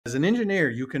As an engineer,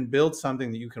 you can build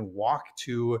something that you can walk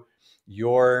to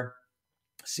your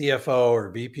CFO or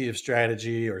VP of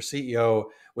strategy or CEO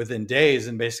within days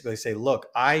and basically say, look,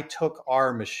 I took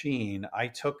our machine, I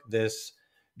took this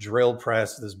drill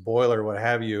press, this boiler, what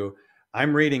have you.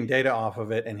 I'm reading data off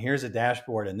of it, and here's a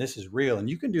dashboard, and this is real. And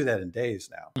you can do that in days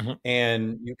now. Mhm.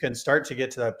 And you can start to get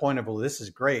to that point of, well, this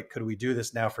is great. Could we do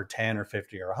this now for 10 or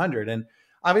 50 or 100? And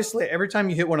obviously, every time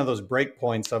you hit one of those break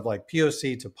points of like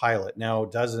POC to pilot, now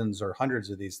dozens or hundreds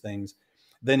of these things,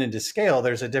 then into scale,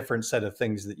 there's a different set of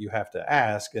things that you have to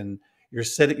ask. And you're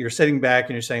sitting back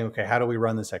and you're saying, okay, how do we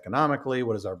run this economically?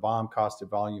 What is our BOM cost of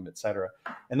volume, et cetera?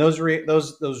 And those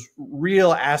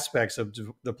real aspects of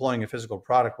deploying a physical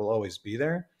product will always be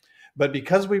there. But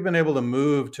because we've been able to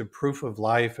move to proof of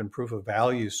life and proof of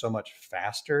value so much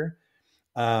faster,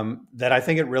 that I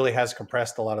think it really has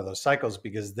compressed a lot of those cycles,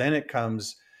 because then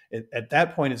at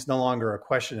that point, it's no longer a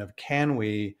question of can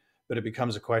we, but it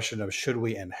becomes a question of should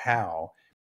we and how.